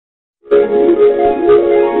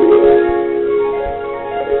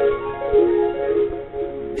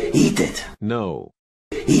Eat it. No.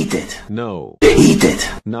 Eat it. No. Eat it.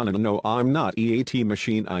 No, I'm not EAT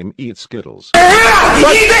machine, I'm Eat Skittles. Eat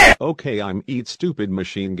it! Okay, I'm Eat Stupid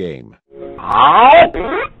Machine Game. I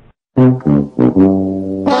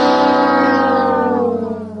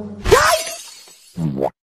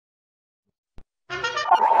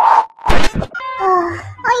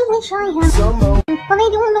wish I had some, but I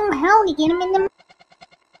don't know how to get them in the...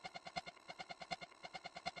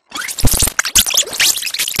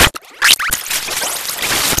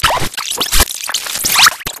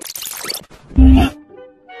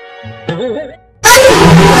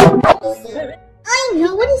 I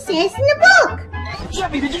know what it says in the book!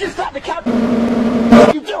 Jeffy, did you just stop the count?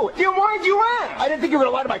 What did you do? You whined, you ran! I didn't think you were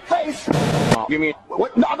gonna lie to my face! You mean,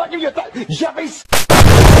 what? No, I'm not giving you a thought! Jeffy!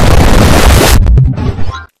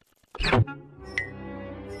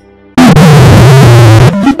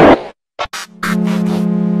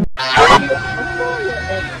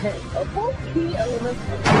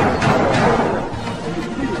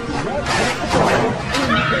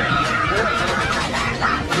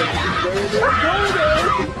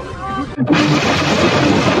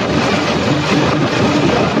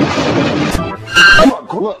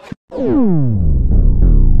 Look.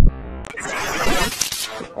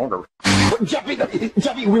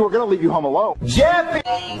 Jeffy, we were gonna leave you home alone. Jeffy!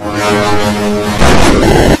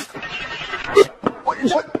 What?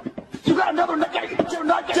 You got another nugget?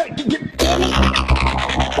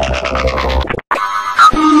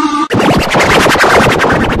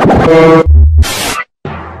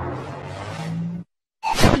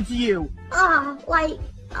 It's you. Like...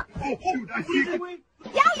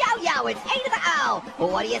 Yo, it's 8 of the Owl. Well,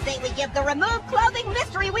 what do you think we give the Remove Clothing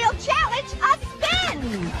Mystery Wheel Challenge a spin?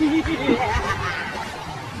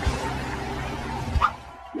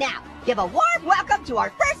 Now, give a warm welcome to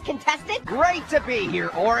our first contestant. Great to be here,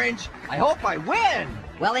 Orange. I hope I win.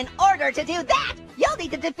 Well, in order to do that, you'll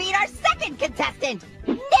need to defeat our second contestant.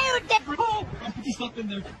 New different. Oh, I'll put this stuff in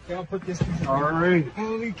there. Okay, I'll put this in. All right.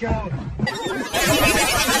 Holy cow.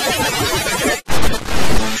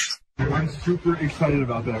 I'm super excited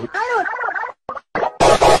about that.